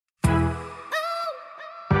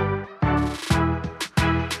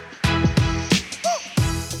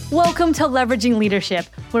Welcome to Leveraging Leadership,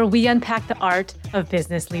 where we unpack the art of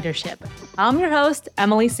business leadership. I'm your host,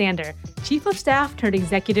 Emily Sander, Chief of Staff turned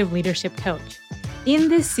Executive Leadership Coach. In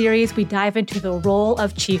this series, we dive into the role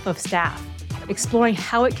of Chief of Staff, exploring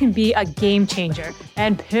how it can be a game changer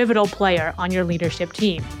and pivotal player on your leadership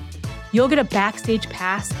team. You'll get a backstage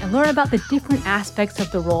pass and learn about the different aspects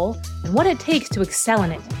of the role and what it takes to excel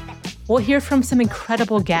in it. We'll hear from some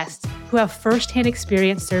incredible guests who have firsthand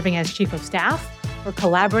experience serving as Chief of Staff or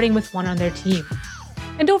collaborating with one on their team.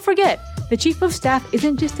 And don't forget, the Chief of Staff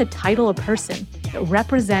isn't just a title or person. It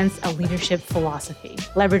represents a leadership philosophy.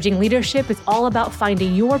 Leveraging Leadership is all about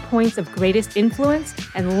finding your points of greatest influence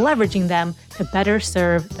and leveraging them to better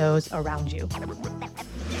serve those around you.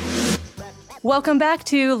 Welcome back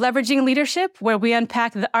to Leveraging Leadership, where we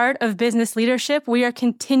unpack the art of business leadership. We are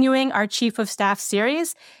continuing our Chief of Staff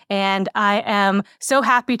series, and I am so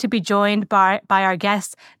happy to be joined by our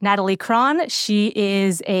guest, Natalie Crohn. She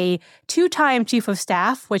is a two-time Chief of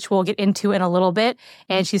Staff, which we'll get into in a little bit,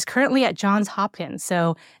 and she's currently at Johns Hopkins.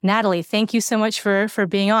 So, Natalie, thank you so much for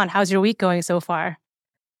being on. How's your week going so far?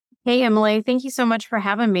 Hey, Emily. Thank you so much for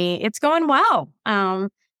having me. It's going well.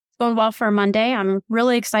 Going well for a Monday. I'm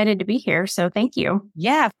really excited to be here. So thank you.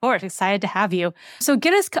 Yeah, of course. Excited to have you. So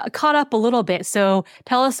get us caught up a little bit. So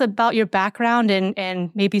tell us about your background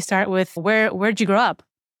and maybe start with where'd you grow up?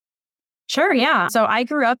 Sure. Yeah. So I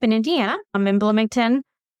grew up in Indiana. I'm in Bloomington.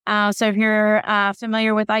 So if you're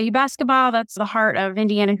familiar with IU basketball, that's the heart of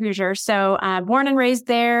Indiana Hoosiers. So born and raised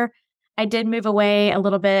there. I did move away a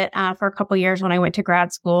little bit for a couple of years when I went to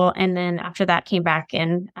grad school. And then after that came back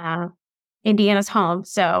in Indiana's home.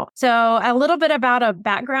 So a little bit about a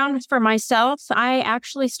background for myself. I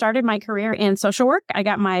actually started my career in social work. I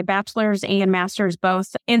got my bachelor's and master's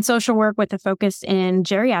both in social work with a focus in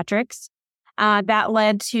geriatrics. That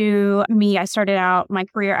led to me, I started out my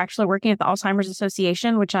career actually working at the Alzheimer's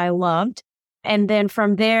Association, which I loved. And then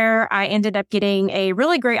from there, I ended up getting a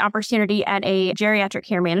really great opportunity at a geriatric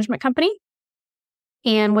care management company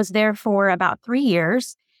and was there for about 3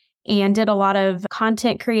 years. And did a lot of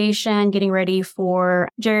content creation, getting ready for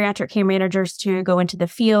geriatric care managers to go into the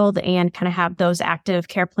field and kind of have those active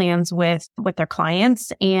care plans with their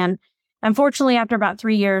clients. And unfortunately, after about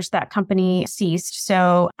 3 years, that company ceased.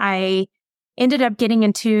 So I ended up getting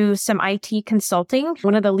into some IT consulting.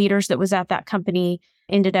 One of the leaders that was at that company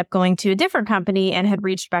ended up going to a different company and had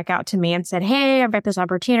reached back out to me and said, "Hey, I've got this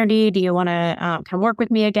opportunity. Do you want to come work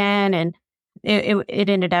with me again?" And it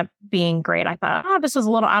ended up being great. I thought, this is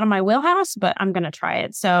a little out of my wheelhouse, but I'm going to try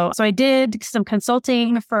it. So I did some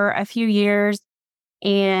consulting for a few years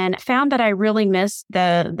and found that I really missed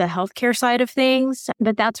the healthcare side of things.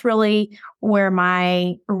 But that's really where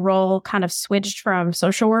my role kind of switched from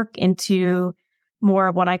social work into more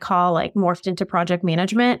of what I call like morphed into project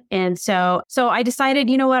management. And so I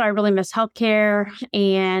decided, you know what, I really miss healthcare.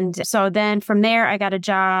 And so then from there, I got a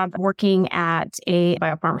job working at a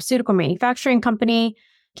biopharmaceutical manufacturing company,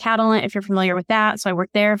 Catalent, if you're familiar with that. So I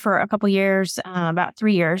worked there for a couple years, about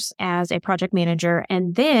 3 years as a project manager.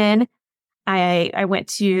 And then I went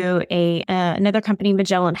to another company,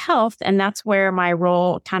 Magellan Health, and that's where my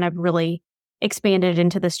role kind of really expanded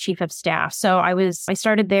into this chief of staff. So I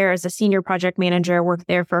started there as a senior project manager, worked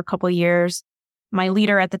there for a couple of years. My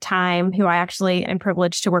leader at the time, who I actually am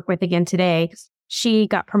privileged to work with again today, she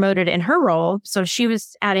got promoted in her role. So she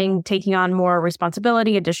was taking on more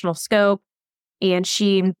responsibility, additional scope. And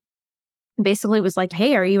she basically was like,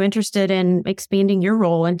 "Hey, are you interested in expanding your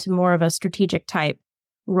role into more of a strategic type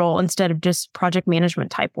role instead of just project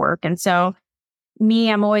management type work?" And so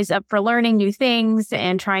I'm always up for learning new things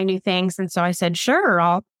and trying new things. And so I said,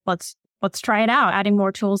 sure, let's try it out, adding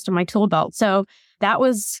more tools to my tool belt. So that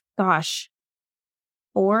was, 3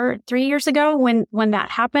 years ago when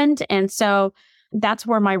that happened. And so that's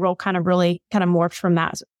where my role kind of morphed from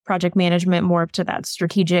that project management more up to that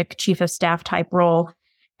strategic chief of staff type role.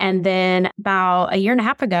 And then about a year and a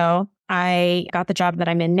half ago, I got the job that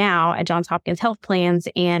I'm in now at Johns Hopkins Health Plans.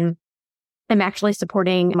 And I'm actually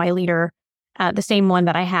supporting my leader, the same one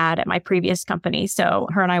that I had at my previous company. So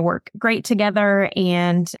her and I work great together.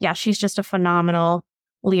 And yeah, she's just a phenomenal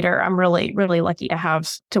leader. I'm really, really lucky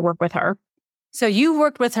to work with her. So you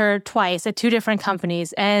worked with her twice at two different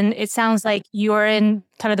companies, and it sounds like you're in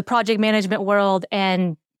kind of the project management world,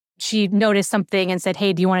 and she noticed something and said,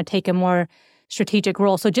 "Hey, do you want to take a more strategic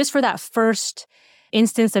role?" So just for that first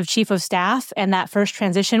instance of chief of staff and that first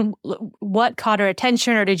transition, what caught her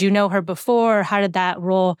attention, or did you know her before? Or how did that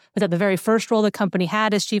role, was that the very first role the company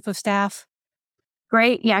had as chief of staff?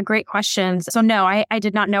 Great. Yeah, great questions. So no, I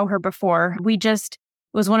did not know her before.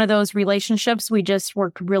 It was one of those relationships. We just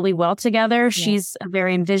worked really well together. Yeah. She's a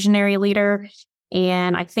very visionary leader.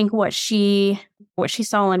 And I think what she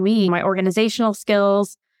saw in me, my organizational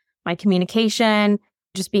skills, my communication,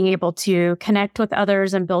 just being able to connect with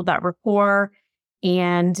others and build that rapport.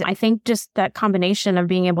 And I think just that combination of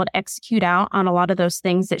being able to execute out on a lot of those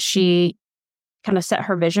things that she kind of set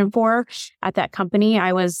her vision for at that company,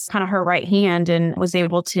 I was kind of her right hand and was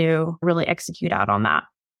able to really execute out on that.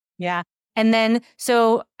 Yeah. And then,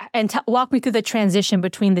 walk me through the transition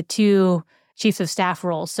between the two chiefs of staff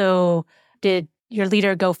roles. So did your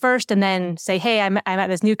leader go first and then say, hey, I'm at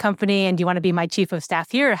this new company and do you want to be my chief of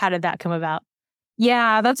staff here? Or how did that come about?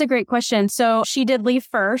 Yeah, that's a great question. So she did leave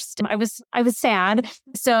first. I was sad.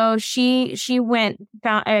 So she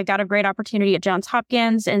got a great opportunity at Johns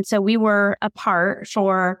Hopkins. And so we were apart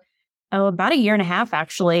for about a year and a half,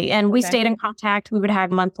 actually. And we stayed in contact. We would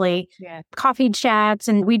have monthly coffee chats.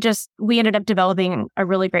 And we ended up developing a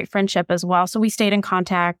really great friendship as well. So we stayed in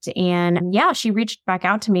contact. And she reached back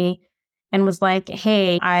out to me and was like,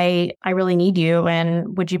 hey, I really need you.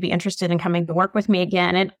 And would you be interested in coming to work with me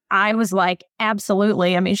again? And I was like,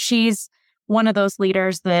 absolutely. I mean, she's one of those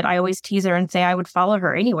leaders that I always tease her and say I would follow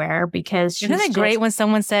her anywhere because she's Isn't it great when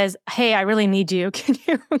someone says, hey, I really need you. Can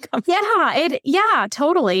you come? Yeah,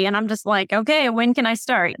 totally. And I'm just like, okay, when can I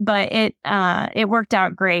start? But it worked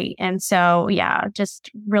out great. And so,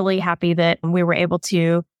 just really happy that we were able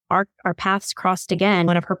to, our paths crossed again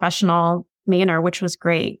in a professional manner, which was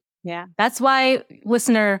great. Yeah. That's why,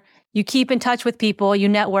 listener, you keep in touch with people, you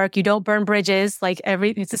network, you don't burn bridges.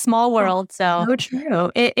 It's a small world. So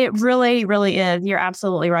true. It really, really is. You're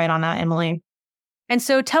absolutely right on that, Emily. And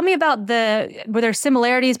so tell me about were there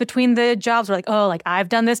similarities between the jobs? Where I've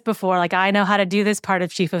done this before. I know how to do this part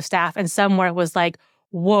of chief of staff. And somewhere it was like,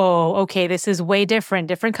 whoa, okay, this is way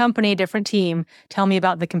different company, different team. Tell me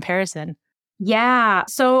about the comparison. Yeah.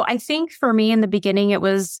 So I think for me in the beginning, it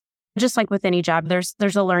was just like with any job,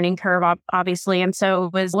 there's a learning curve, obviously. And so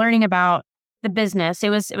it was learning about the business. It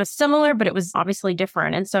was similar, but it was obviously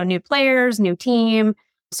different. And so new players, new team.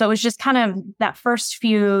 So it was just kind of that first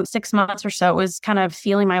few 6 months or so, it was kind of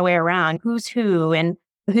feeling my way around. Who's who and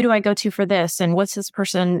who do I go to for this? And what's this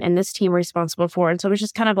person and this team responsible for? And so it was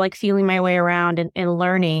just kind of like feeling my way around and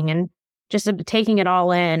learning and just taking it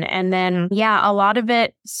all in. And then, a lot of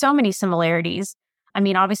it, so many similarities. I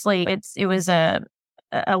mean, obviously it was a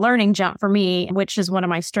learning jump for me, which is one of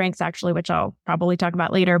my strengths, actually, which I'll probably talk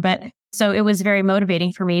about later. But so it was very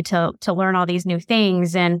motivating for me to learn all these new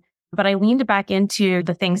things. But I leaned back into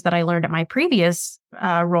the things that I learned at my previous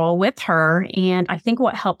role with her. And I think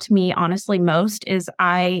what helped me honestly most is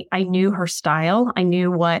I knew her style. I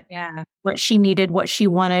knew what she needed, what she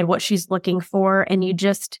wanted, what she's looking for. And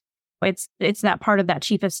it's that part of that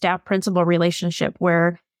chief of staff principal relationship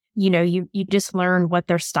where you just learn what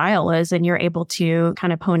their style is and you're able to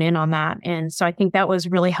kind of hone in on that. And so I think that was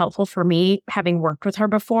really helpful for me, having worked with her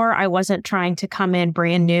before. I wasn't trying to come in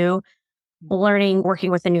brand new,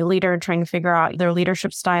 working with a new leader and trying to figure out their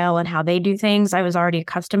leadership style and how they do things. I was already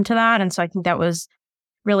accustomed to that. And so I think that was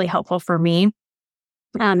really helpful for me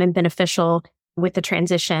and beneficial with the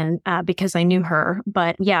transition because I knew her.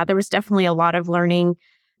 But there was definitely a lot of learning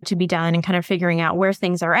to be done and kind of figuring out where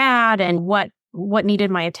things are at and what needed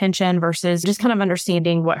my attention versus just kind of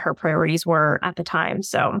understanding what her priorities were at the time.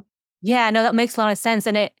 So, no, that makes a lot of sense.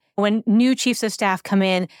 And when new chiefs of staff come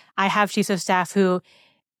in, I have chiefs of staff who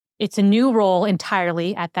it's a new role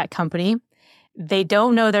entirely at that company. They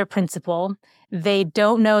don't know their principal. They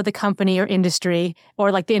don't know the company or industry or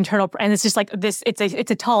the internal. And it's just like this, it's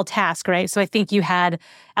a tall task, right? So I think you had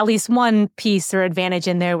at least one piece or advantage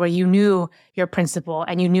in there where you knew your principal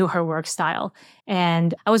and you knew her work style.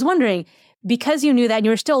 And I was wondering, because you knew that and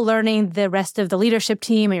you were still learning the rest of the leadership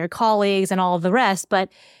team and your colleagues and all of the rest, but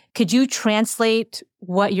could you translate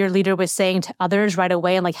what your leader was saying to others right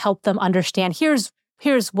away and help them understand, here's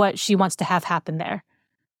what she wants to have happen there?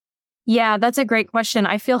 Yeah, that's a great question.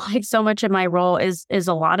 I feel like so much of my role is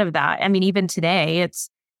a lot of that. I mean, even today, it's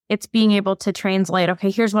being able to translate, okay,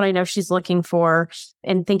 here's what I know she's looking for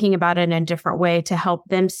and thinking about it in a different way to help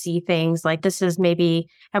them see things like this is maybe,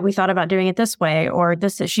 have we thought about doing it this way? Or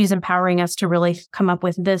she's empowering us to really come up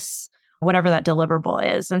with this, whatever that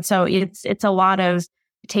deliverable is. And so it's a lot of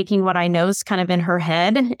taking what I know is kind of in her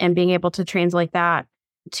head and being able to translate that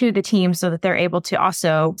to the team so that they're able to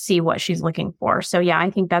also see what she's looking for. So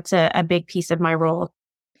I think that's a big piece of my role.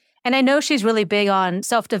 And I know she's really big on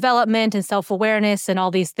self-development and self-awareness and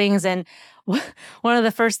all these things. And one of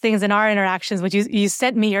the first things in our interactions, which you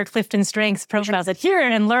sent me your Clifton Strengths profile, said here,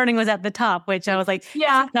 and learning was at the top, which I was like,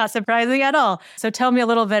 not surprising at all. So tell me a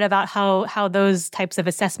little bit about how those types of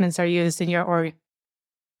assessments are used in your org.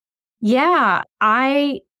 Yeah,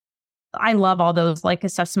 I I love all those like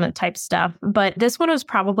assessment type stuff. But this one was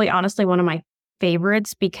probably honestly one of my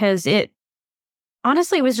favorites because it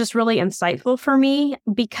honestly was just really insightful for me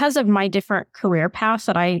because of my different career paths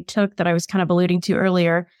that I took that I was kind of alluding to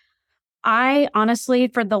earlier. I honestly,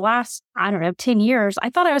 for the last, 10 years,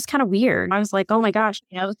 I thought I was kind of weird. I was like, oh my gosh,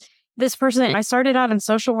 this person, I started out in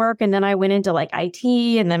social work and then I went into like IT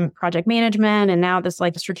and then project management and now this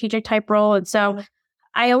like strategic type role. And so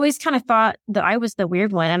I always kind of thought that I was the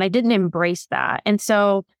weird one and I didn't embrace that. And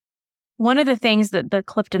so one of the things that the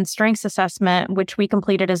Clifton Strengths Assessment, which we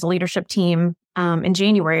completed as a leadership team in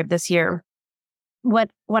January of this year,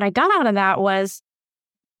 what I got out of that was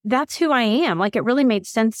that's who I am. Like it really made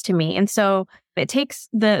sense to me. And so it takes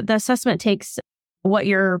the assessment takes what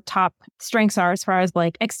your top strengths are as far as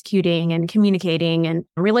like executing and communicating and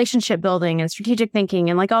relationship building and strategic thinking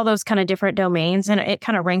and like all those kind of different domains. And it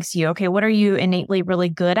kind of ranks you. Okay, what are you innately really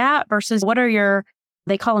good at versus what are your,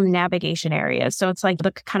 they call them navigation areas. So it's like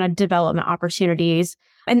the kind of development opportunities.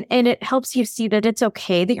 And it helps you see that it's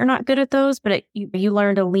okay that you're not good at those, but you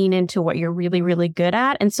learn to lean into what you're really, really good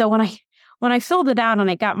at. And so when I filled it out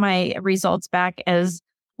and I got my results back as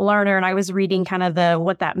a learner and I was reading kind of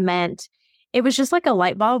what that meant, it was just like a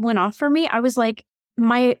light bulb went off for me. I was like,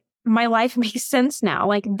 my life makes sense now.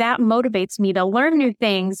 Like that motivates me to learn new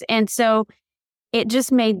things. And so it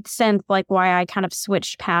just made sense like why I kind of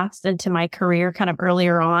switched paths into my career kind of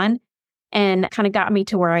earlier on and kind of got me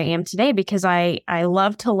to where I am today because I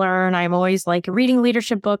love to learn. I'm always like reading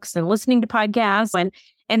leadership books and listening to podcasts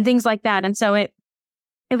and things like that. And so it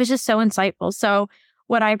was just so insightful. So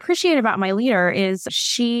what I appreciate about my leader is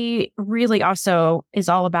she really also is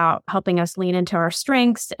all about helping us lean into our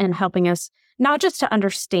strengths and helping us not just to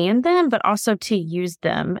understand them, but also to use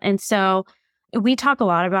them. And so we talk a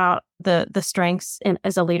lot about the strengths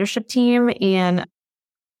as a leadership team. And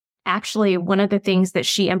actually, one of the things that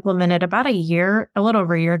she implemented about a little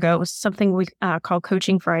over a year ago, was something we call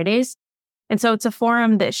Coaching Fridays. And so it's a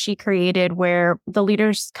forum that she created where the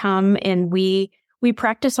leaders come and we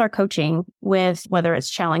practice our coaching with whether it's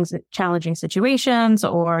challenging situations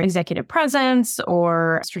or executive presence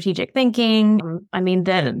or strategic thinking. I mean,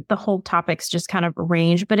 the whole topics just kind of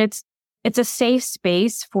range, but it's a safe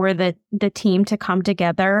space for the team to come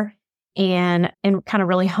together and kind of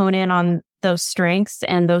really hone in on those strengths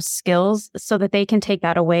and those skills so that they can take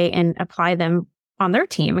that away and apply them on their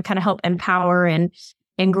team and kind of help empower and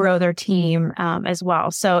grow their team as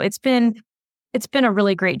well. So it's been a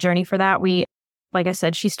really great journey for that. Like I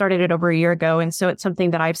said, she started it over a year ago. And so it's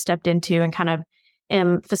something that I've stepped into and kind of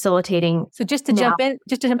am facilitating. So just to jump in,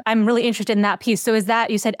 I'm really interested in that piece. So is that,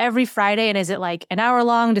 you said every Friday, and is it like an hour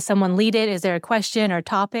long? Does someone lead it? Is there a question or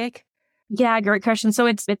topic? Yeah, great question. So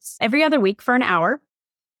it's every other week for an hour.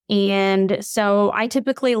 And so I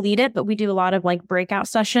typically lead it, but we do a lot of like breakout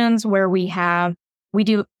sessions where we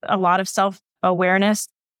do a lot of self-awareness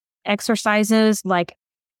exercises like,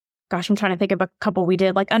 gosh, I'm trying to think of a couple we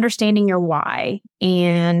did, like understanding your why.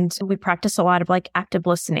 And we practice a lot of like active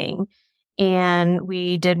listening. And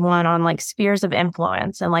we did one on like spheres of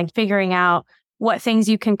influence and like figuring out what things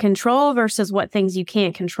you can control versus what things you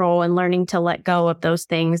can't control and learning to let go of those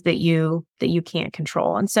things that you can't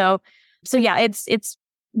control. And so yeah, it's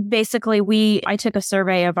basically I took a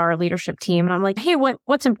survey of our leadership team and I'm like, hey,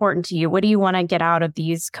 what's important to you? What do you want to get out of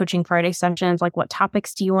these Coaching Friday sessions? Like what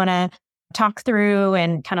topics do you want to talk through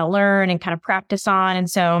and kind of learn and kind of practice on? And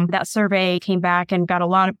so that survey came back and got a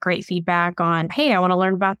lot of great feedback on, hey, I want to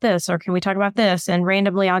learn about this, or can we talk about this? And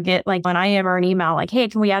randomly I'll get like an IM or an email like, hey,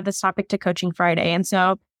 can we add this topic to Coaching Friday? And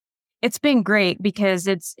so it's been great because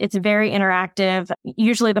it's very interactive.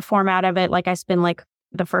 Usually the format of it, like I spend like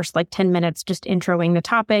the first like 10 minutes just introing the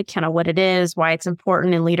topic, kind of what it is, why it's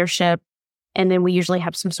important in leadership. And then we usually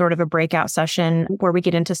have some sort of a breakout session where we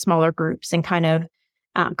get into smaller groups and kind of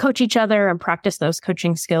coach each other and practice those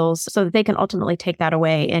coaching skills so that they can ultimately take that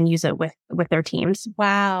away and use it with their teams.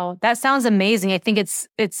 Wow. That sounds amazing. I think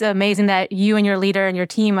it's amazing that you and your leader and your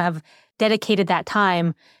team have dedicated that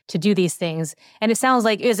time to do these things. And it sounds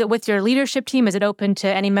like, is it with your leadership team? Is it open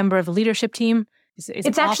to any member of the leadership team?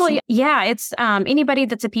 It's actually, it's anybody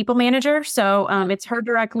that's a people manager. So it's her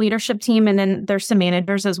direct leadership team. And then there's some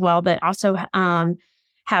managers as well that also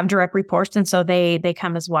have direct reports. And so they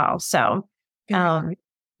come as well. So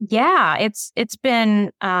it's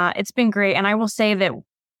been great. And I will say that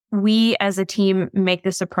we as a team make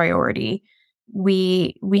this a priority.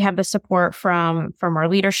 We have the support from our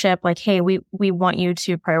leadership, like, hey, we want you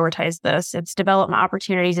to prioritize this. It's development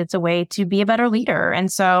opportunities. It's a way to be a better leader.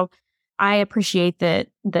 And so I appreciate that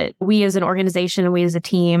we as an organization and we as a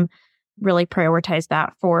team really prioritize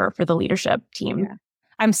that for the leadership team. Yeah.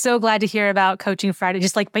 I'm so glad to hear about Coaching Friday.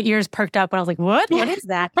 Just like my ears perked up when I was like, what? What is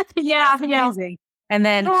that? Yeah. That's amazing. And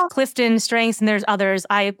then Clifton Strengths, and there's others.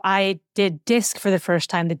 I did DISC for the first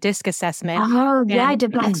time, the DISC assessment. Oh, yeah, I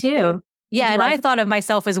did that too. Yeah, and I thought of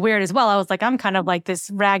myself as weird as well. I was like, I'm kind of like this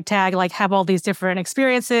ragtag, like have all these different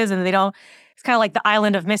experiences, and it's kind of like the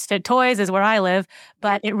island of misfit toys is where I live.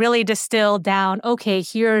 But it really distilled down, okay,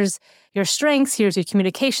 here's your strengths, here's your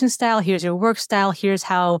communication style, here's your work style, here's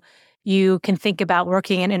how you can think about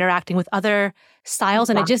working and interacting with other styles.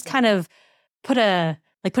 And it just kind of put a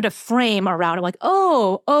frame around it, like,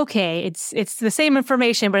 oh, okay, it's the same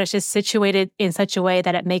information, but it's just situated in such a way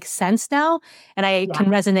that it makes sense now. And I can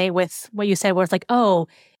resonate with what you said, where it's like, oh,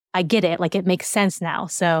 I get it. Like, it makes sense now.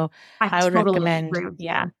 So I would totally recommend.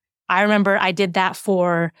 Yeah. I remember I did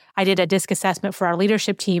a DISC assessment for our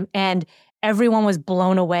leadership team, and everyone was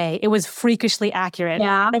blown away. It was freakishly accurate.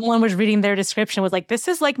 Yeah. Everyone was reading their description, was like, this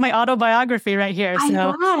is like my autobiography right here. I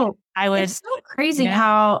know. It's so crazy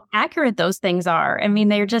how accurate those things are. I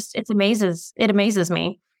mean, it amazes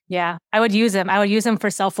me. Yeah, I would use them for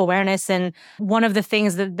self-awareness. And one of the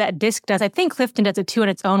things that DISC does, I think Clifton does it too in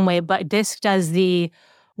its own way, but DISC does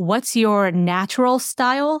what's your natural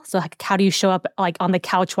style? So like, how do you show up like on the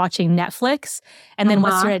couch watching Netflix? And then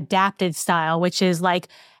what's your adapted style, which is like,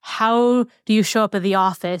 how do you show up at the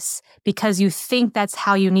office because you think that's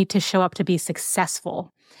how you need to show up to be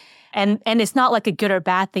successful? And it's not like a good or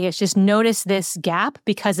bad thing. It's just notice this gap,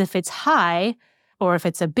 because if it's high or if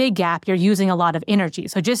it's a big gap, you're using a lot of energy.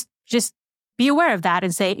 So just be aware of that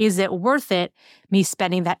and say, is it worth it, me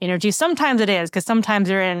spending that energy? Sometimes it is, because sometimes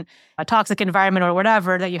you're in a toxic environment or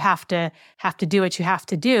whatever that you have to do what you have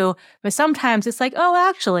to do. But sometimes it's like, oh,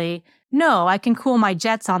 actually, no, I can cool my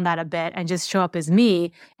jets on that a bit and just show up as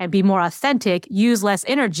me and be more authentic, use less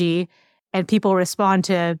energy, and people respond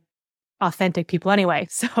to authentic people anyway.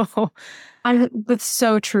 So that's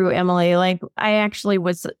so true, Emily. Like, I actually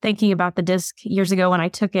was thinking about the DISC years ago when I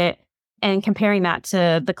took it and comparing that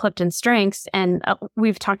to the Clifton Strengths. And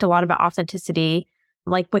we've talked a lot about authenticity,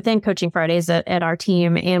 like within Coaching Fridays at our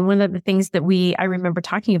team. And one of the things that I remember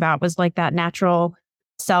talking about was like that natural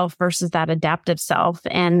self versus that adaptive self.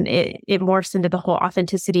 And it morphs into the whole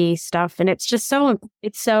authenticity stuff. And it's just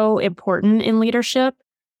it's so important in leadership.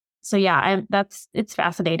 So yeah, it's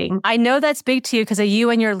fascinating. I know that's big to you because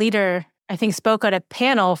you and your leader, I think, spoke at a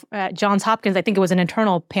panel at Johns Hopkins. I think it was an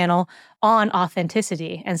internal panel on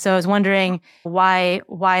authenticity. And so I was wondering why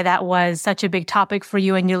that was such a big topic for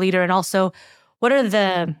you and your leader. And also, what are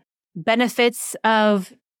the benefits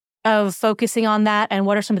of focusing on that? And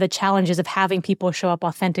what are some of the challenges of having people show up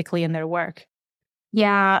authentically in their work?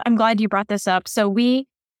 Yeah, I'm glad you brought this up. So we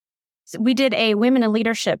did a women in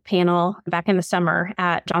leadership panel back in the summer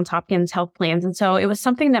at Johns Hopkins Health Plans. And so it was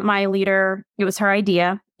something that my leader, it was her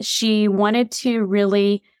idea. She wanted to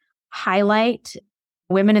really highlight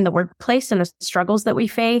women in the workplace and the struggles that we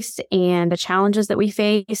face and the challenges that we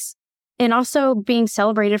face, and also being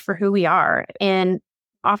celebrated for who we are. And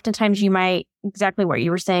oftentimes you might, exactly what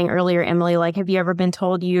you were saying earlier, Emily, like, have you ever been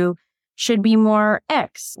told you should be more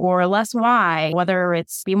X or less Y, whether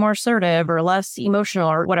it's be more assertive or less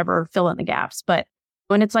emotional or whatever, fill in the gaps. But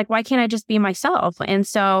when it's like, why can't I just be myself? And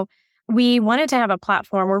so we wanted to have a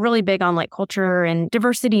platform. We're really big on like culture and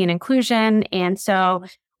diversity and inclusion. And so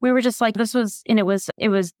we were just like, it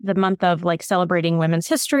was the month of like celebrating women's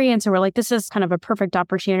history. And so we're like, this is kind of a perfect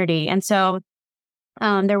opportunity. And so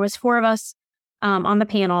there was 4 of us on the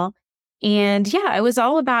panel. And yeah, it was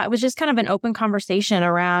just kind of an open conversation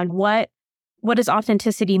around what does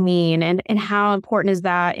authenticity mean and how important is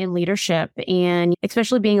that in leadership, and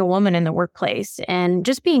especially being a woman in the workplace, and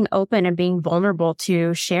just being open and being vulnerable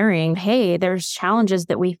to sharing, hey, there's challenges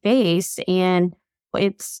that we face, and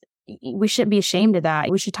we shouldn't be ashamed of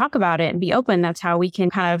that. We should talk about it and be open. That's how we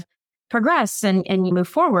can kind of progress and move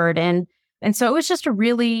forward. And so it was just a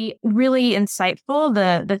really, really insightful,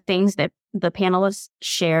 the things that the panelists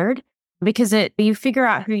shared. Because you figure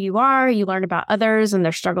out who you are, you learn about others and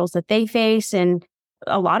their struggles that they face. And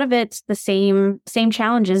a lot of it's the same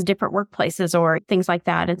challenges, different workplaces or things like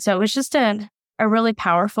that. And so it was just a really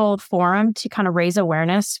powerful forum to kind of raise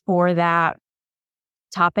awareness for that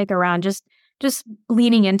topic around just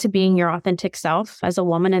leaning into being your authentic self as a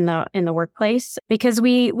woman in the workplace, because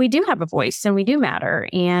we do have a voice and we do matter.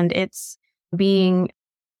 And it's being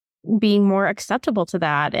more acceptable to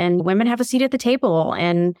that. And women have a seat at the table,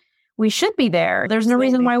 and we should be there. There's no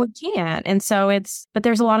reason why we can't. And so but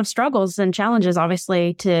there's a lot of struggles and challenges,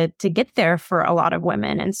 obviously, to get there for a lot of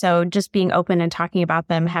women. And so just being open and talking about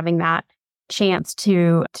them, having that chance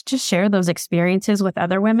to just share those experiences with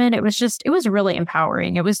other women, it was really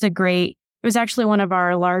empowering. It was actually one of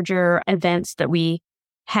our larger events that we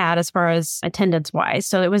had as far as attendance wise.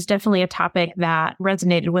 So it was definitely a topic that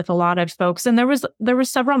resonated with a lot of folks. And there was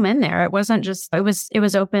several men there. It wasn't just, it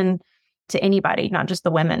was open to anybody, not just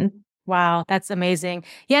the women. Wow, that's amazing.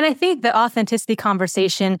 Yeah, and I think the authenticity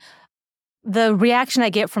conversation, the reaction I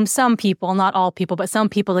get from some people, not all people, but some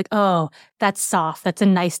people like, oh, that's soft. That's a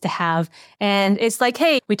nice to have. And it's like,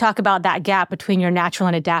 hey, we talk about that gap between your natural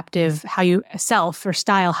and adaptive, how you self or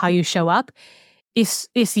style, how you show up.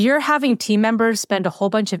 If you're having team members spend a whole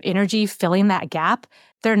bunch of energy filling that gap,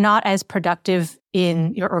 they're not as productive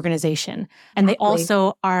in your organization. And they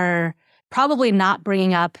also are probably not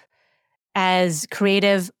bringing up as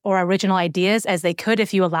creative or original ideas as they could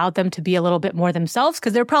if you allowed them to be a little bit more themselves,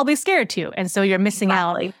 because they're probably scared to. And so you're missing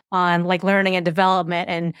out on like learning and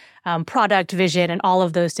development and product vision and all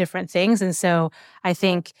of those different things. And so I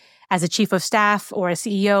think as a chief of staff or a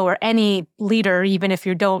CEO or any leader, even if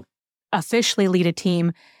you don't officially lead a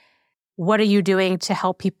team, what are you doing to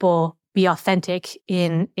help people be authentic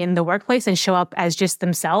in the workplace and show up as just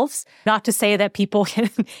themselves? Not to say that people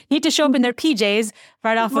need to show up in their PJs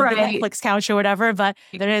right off of the Netflix couch or whatever, but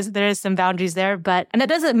there is some boundaries there. And that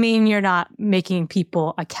doesn't mean you're not making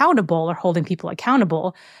people accountable or holding people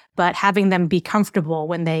accountable, but having them be comfortable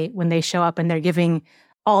when they show up and they're giving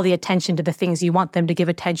all the attention to the things you want them to give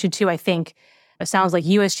attention to. I think it sounds like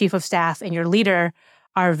you as chief of staff and your leader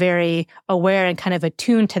are very aware and kind of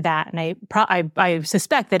attuned to that. And I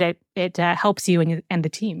suspect that it helps you and the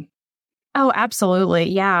team. Oh, absolutely.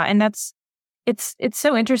 Yeah. And it's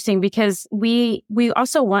so interesting because we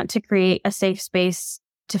also want to create a safe space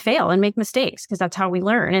to fail and make mistakes because that's how we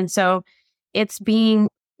learn. And so it's being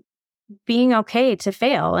okay to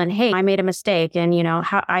fail and, hey, I made a mistake and,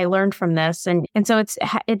 how I learned from this. And so it's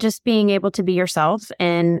just being able to be yourself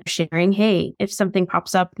and sharing, hey, if something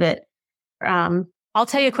pops up that, I'll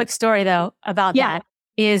tell you a quick story, though, about that.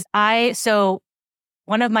 So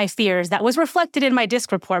one of my fears that was reflected in my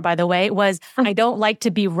DISC report, by the way, was I don't like to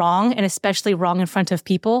be wrong, and especially wrong in front of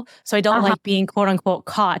people. So I don't like being, quote unquote,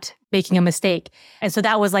 caught making a mistake. And so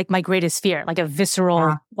that was like my greatest fear, like a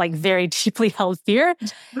visceral, like very deeply held fear.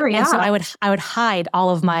 And so I would hide all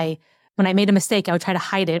of my, when I made a mistake, I would try to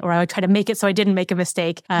hide it, or I would try to make it so I didn't make a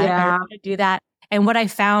mistake. I would do that. And what I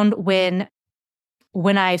found when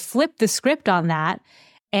I flipped the script on that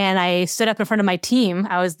and I stood up in front of my team,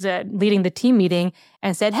 I was leading the team meeting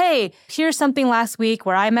and said, hey, here's something last week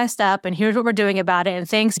where I messed up and here's what we're doing about it. And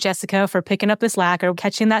thanks, Jessica, for picking up the slack or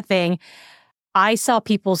catching that thing. I saw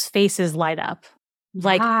people's faces light up.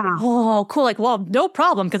 Like, oh, cool. Like, well, no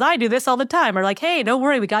problem, because I do this all the time. Or like, hey, don't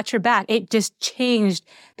worry, we got your back. It just changed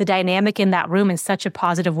the dynamic in that room in such a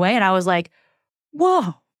positive way. And I was like,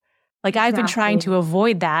 whoa. Like I've been trying to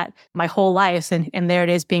avoid that my whole life. And there it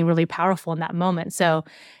is being really powerful in that moment. So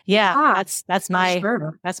that's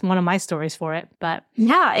one of my stories for it. But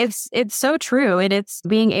yeah, it's so true. And it's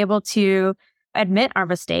being able to admit our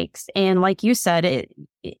mistakes. And like you said,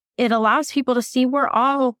 it allows people to see we're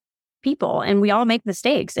all people and we all make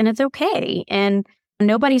mistakes and it's okay. And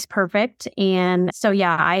nobody's perfect. And so,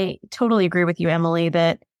 I totally agree with you, Emily,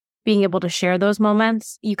 that being able to share those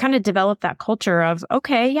moments, you kind of develop that culture of,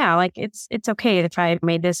 okay, like it's okay if I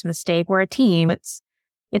made this mistake. We're a team. It's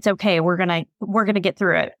okay. We're gonna get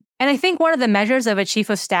through it. And I think one of the measures of a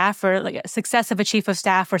chief of staff or like success of a chief of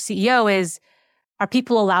staff or CEO is, are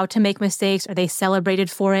people allowed to make mistakes? Are they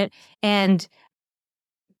celebrated for it? And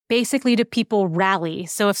basically, do people rally?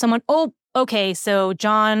 So if someone, okay, so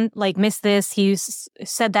John missed this. He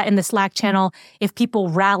said that in the Slack channel. If people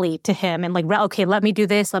rally to him and okay, let me do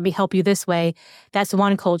this. Let me help you this way. That's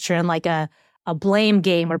one culture. And like a blame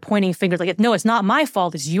game or pointing fingers, no, it's not my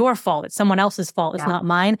fault. It's your fault. It's someone else's fault. It's not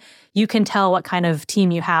mine. You can tell what kind of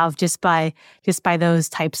team you have just by those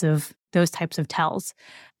types of tells.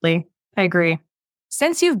 I agree.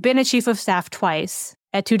 Since you've been a chief of staff twice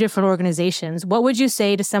at two different organizations, what would you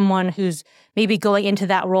say to someone who's maybe going into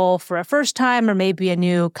that role for a first time or maybe a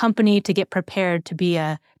new company to get prepared to be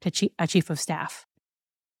a chief of staff?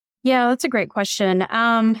 Yeah, that's a great question.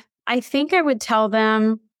 I think I would tell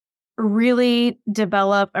them really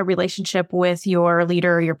develop a relationship with your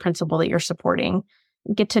leader or your principal that you're supporting.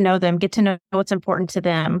 Get to know them, get to know what's important to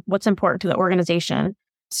them, what's important to the organization.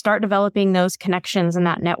 Start developing those connections in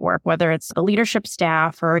that network, whether it's the leadership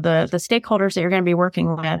staff or the stakeholders that you're going to be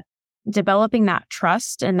working with. Developing that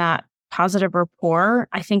trust and that positive rapport,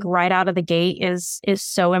 I think right out of the gate is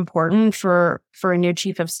so important for a new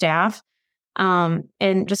chief of staff. And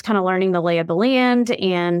just kind of learning the lay of the land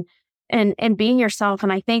and being yourself.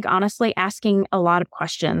 And I think honestly, asking a lot of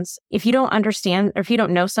questions. If you don't understand or if you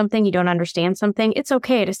don't know something, you don't understand something, it's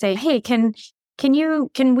okay to say, hey, can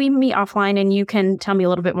can we meet offline and you can tell me a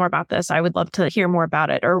little bit more about this? I would love to hear more about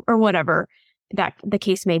it or whatever that the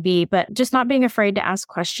case may be. But just not being afraid to ask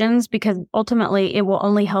questions, because ultimately it will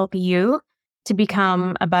only help you to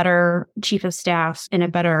become a better chief of staff and a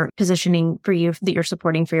better positioning for you that you're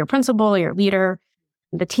supporting for your principal, your leader,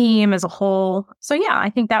 the team as a whole. So yeah, I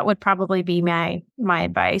think that would probably be my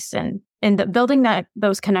advice. And building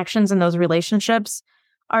those connections and those relationships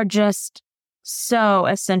are just so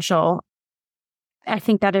essential. I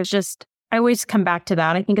think that is just, I always come back to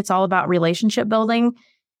that. I think it's all about relationship building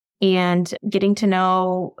and getting to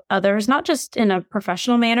know others, not just in a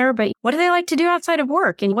professional manner, but what do they like to do outside of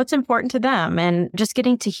work and what's important to them, and just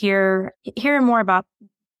getting to hear more about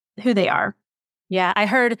who they are. Yeah, I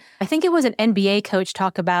think it was an NBA coach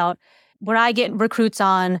talk about when I get recruits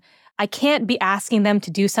on, I can't be asking them to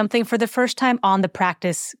do something for the first time on the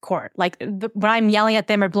practice court. Like when I'm yelling at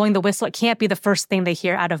them or blowing the whistle, it can't be the first thing they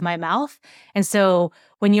hear out of my mouth. And so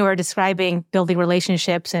when you were describing building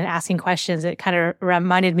relationships and asking questions, it kind of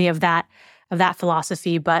reminded me of that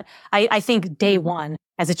philosophy. But I think day one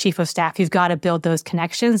as a chief of staff, you've got to build those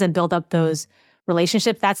connections and build up those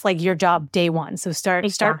relationships. That's like your job day one. So start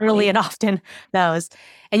early and often those.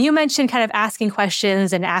 And you mentioned kind of asking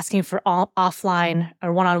questions and asking for all offline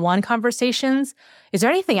or one-on-one conversations. Is there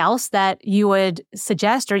anything else that you would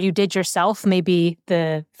suggest or you did yourself, maybe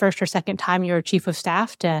the first or second time you were chief of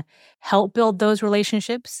staff, to help build those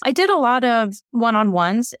relationships? I did a lot of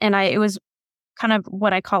one-on-ones, and it was kind of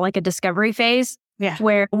what I call like a discovery phase. Yeah.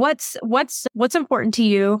 Where what's important to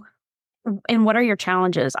you and what are your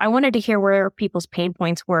challenges? I wanted to hear where people's pain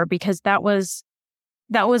points were, because that was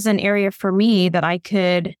an area for me that I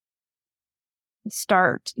could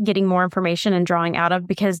start getting more information and drawing out of,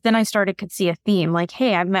 because then I could see a theme like,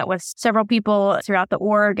 hey, I've met with several people throughout the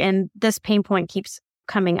org and this pain point keeps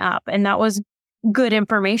coming up. And that was good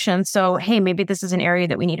information. So, hey, maybe this is an area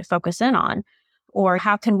that we need to focus in on, or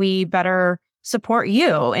how can we better support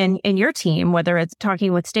you and your team, whether it's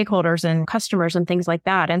talking with stakeholders and customers and things like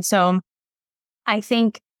that. And so I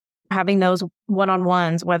think having those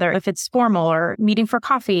one-on-ones, whether if it's formal or meeting for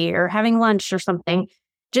coffee or having lunch or something,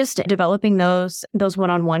 just developing those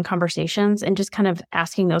one-on-one conversations and just kind of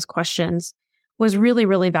asking those questions was really,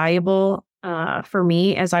 really valuable for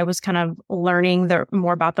me as I was kind of learning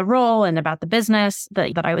more about the role and about the business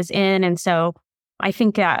that I was in. And so I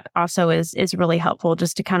think that also is really helpful,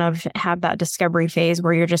 just to kind of have that discovery phase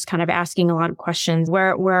where you're just kind of asking a lot of questions.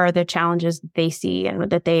 Where are the challenges that they see and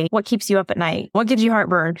what keeps you up at night? What gives you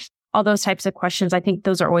heartburn? All those types of questions. I think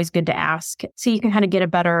those are always good to ask, so you can kind of get a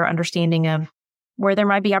better understanding of where there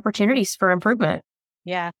might be opportunities for improvement.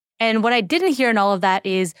 Yeah. And what I didn't hear in all of that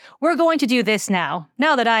is, we're going to do this now.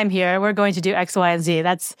 Now that I'm here, we're going to do X, Y, and Z.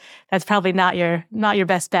 That's probably not your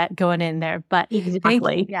best bet going in there. But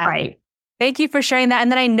exactly. Right. Thank you for sharing that.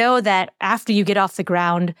 And then I know that after you get off the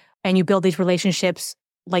ground and you build these relationships,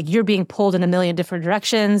 like you're being pulled in a million different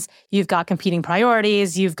directions. You've got competing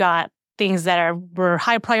priorities. You've got things that were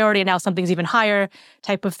high priority and now something's even higher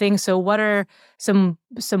type of thing. So what are some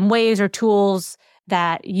ways or tools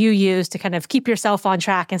that you use to kind of keep yourself on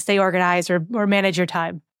track and stay organized or manage your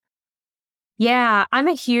time? Yeah, I'm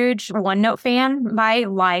a huge OneNote fan. My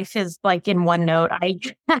life is like in OneNote. I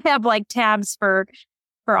have like tabs for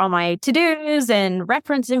all my to-dos and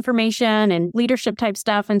reference information and leadership type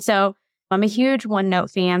stuff. And so I'm a huge OneNote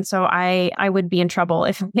fan. So I would be in trouble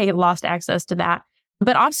if they lost access to that.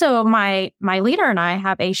 But also my leader and I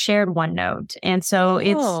have a shared OneNote. And so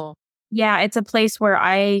it's a place where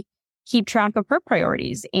I keep track of her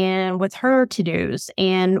priorities and with her to-dos,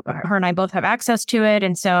 and her and I both have access to it.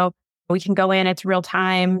 And so we can go in, it's real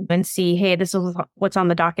time, and see, hey, this is what's on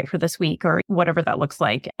the docket for this week or whatever that looks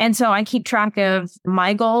like. And so I keep track of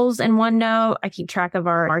my goals in OneNote. I keep track of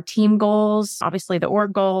our team goals, obviously the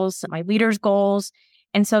org goals, my leaders' goals.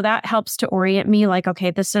 And so that helps to orient me like,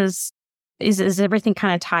 okay, this is everything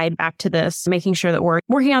kind of tied back to this, making sure that we're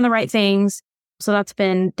working on the right things. So that's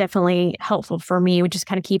been definitely helpful for me, with just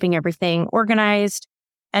kind of keeping everything organized.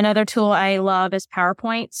 Another tool I love is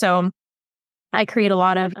PowerPoint. So I create a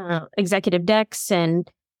lot of executive decks and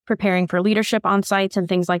preparing for leadership on sites and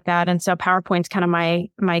things like that. And so PowerPoint's kind of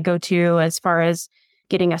my go-to as far as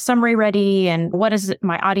getting a summary ready and what is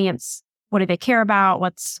my audience, what do they care about?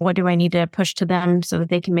 What do I need to push to them so that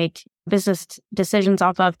they can make business decisions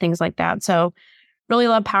off of, things like that. So really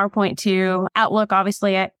love PowerPoint too. Outlook,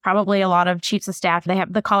 obviously, probably a lot of chiefs of staff, they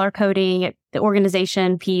have the color coding, the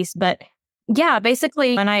organization piece, but yeah,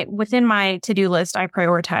 basically, within my to-do list, I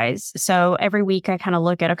prioritize. So every week I kind of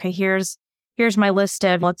look at, okay, here's my list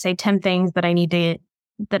of, let's say, 10 things that I need to,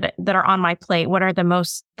 that are on my plate. What are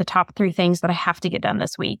the top 3 things that I have to get done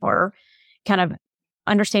this week? Or kind of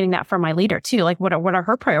understanding that from my leader too. Like what are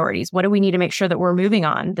her priorities? What do we need to make sure that we're moving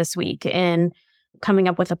on this week? And coming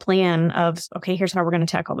up with a plan of, okay, here's how we're going to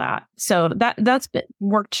tackle that. So that's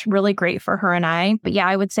worked really great for her and I. But yeah,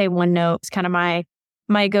 I would say OneNote is kind of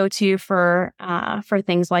my go-to for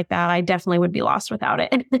things like that. I definitely would be lost without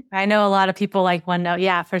it. I know a lot of people like OneNote.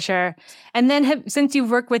 Yeah, for sure. And then since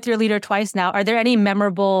you've worked with your leader twice now, are there any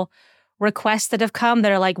memorable requests that have come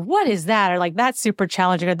that are like, what is that? Or like, that's super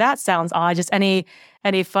challenging, or that sounds odd. Just any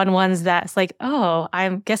fun ones that's like, oh, I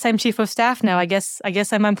guess I'm chief of staff now. I guess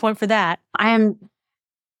I'm on point for that. I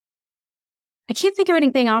can't think of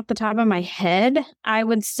anything off the top of my head. I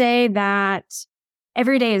would say that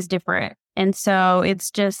every day is different. And so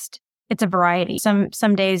it's a variety.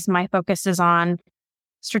 Some days my focus is on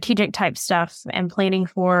strategic type stuff and planning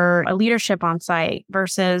for a leadership on site,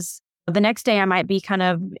 versus the next day I might be kind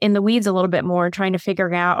of in the weeds a little bit more, trying to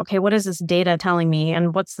figure out, okay, what is this data telling me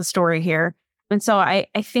and what's the story here? And so I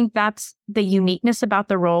think that's the uniqueness about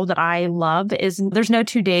the role that I love, is there's no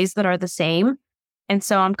 2 days that are the same. And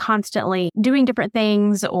so I'm constantly doing different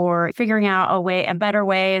things or figuring out a better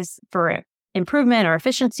ways for improvement or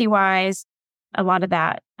efficiency wise. A lot of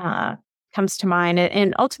that comes to mind.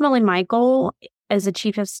 And ultimately my goal as a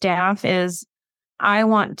chief of staff is I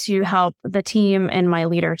want to help the team and my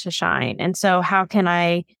leader to shine. And so how can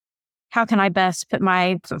I best put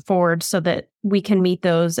my foot forward so that we can meet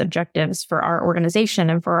those objectives for our organization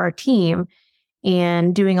and for our team,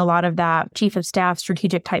 and doing a lot of that chief of staff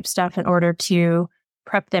strategic type stuff in order to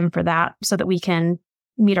prep them for that so that we can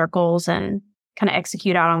meet our goals and kind of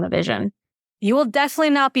execute out on the vision. You will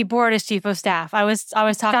definitely not be bored as chief of staff. I was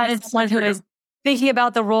talking to someone who is thinking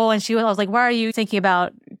about the role, and I was like, why are you thinking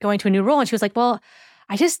about going to a new role? And she was like, well,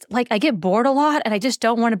 I get bored a lot and I just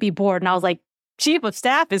don't want to be bored. And I was like, chief of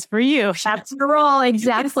staff is for you. That's the role.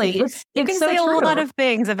 Exactly. You can say a lot of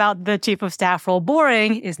things about the chief of staff role.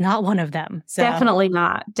 Boring is not one of them. So. Definitely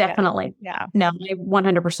not. Definitely. Yeah. No, I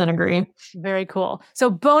 100% agree. Very cool. So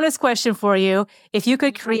bonus question for you. If you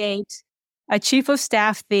could create a chief of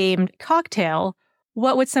staff themed cocktail,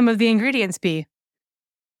 what would some of the ingredients be?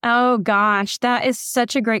 Oh gosh, that is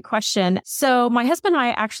such a great question. So my husband and I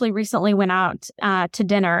actually recently went out to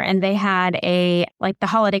dinner, and they had the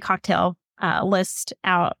holiday cocktail list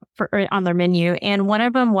out on their menu. And one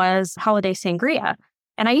of them was holiday sangria.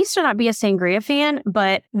 And I used to not be a sangria fan,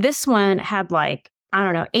 but this one had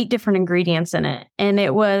 8 different ingredients in it. And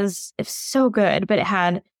it was so good, but it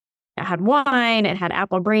had wine, it had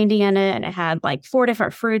apple brandy in it, and it had 4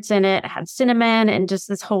 different fruits in it. It had cinnamon and just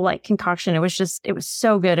this whole concoction. It was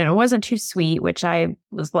so good. And it wasn't too sweet, which I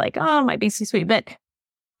was like, oh, it might be too sweet. But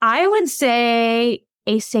I would say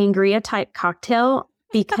a sangria type cocktail,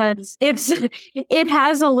 because it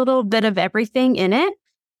has a little bit of everything in it,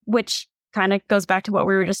 which kind of goes back to what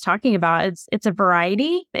we were just talking about. It's a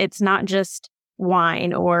variety. It's not just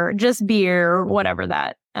wine or just beer or whatever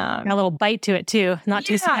that. A little bite to it too, not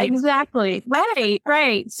too sweet. Exactly.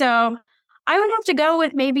 Right. So I would have to go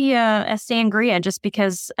with maybe a sangria, just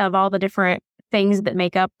because of all the different things that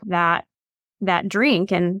make up that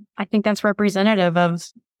drink, and I think that's representative of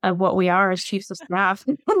what we are as chiefs of staff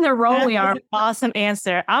and the role we are. Awesome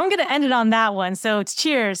answer. I'm going to end it on that one. So it's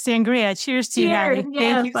cheers, sangria. Cheers to you, Natalie.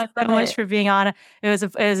 Thank you so much for being on. It was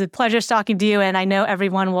a pleasure talking to you, and I know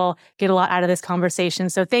everyone will get a lot out of this conversation.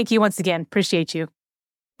 So thank you once again. Appreciate you.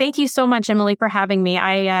 Thank you so much, Emily, for having me.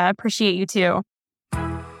 I appreciate you too.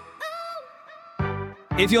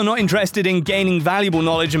 If you're not interested in gaining valuable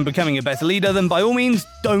knowledge and becoming a better leader, then by all means,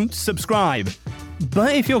 don't subscribe.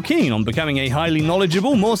 But if you're keen on becoming a highly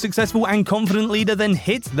knowledgeable, more successful and confident leader, then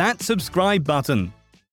hit that subscribe button.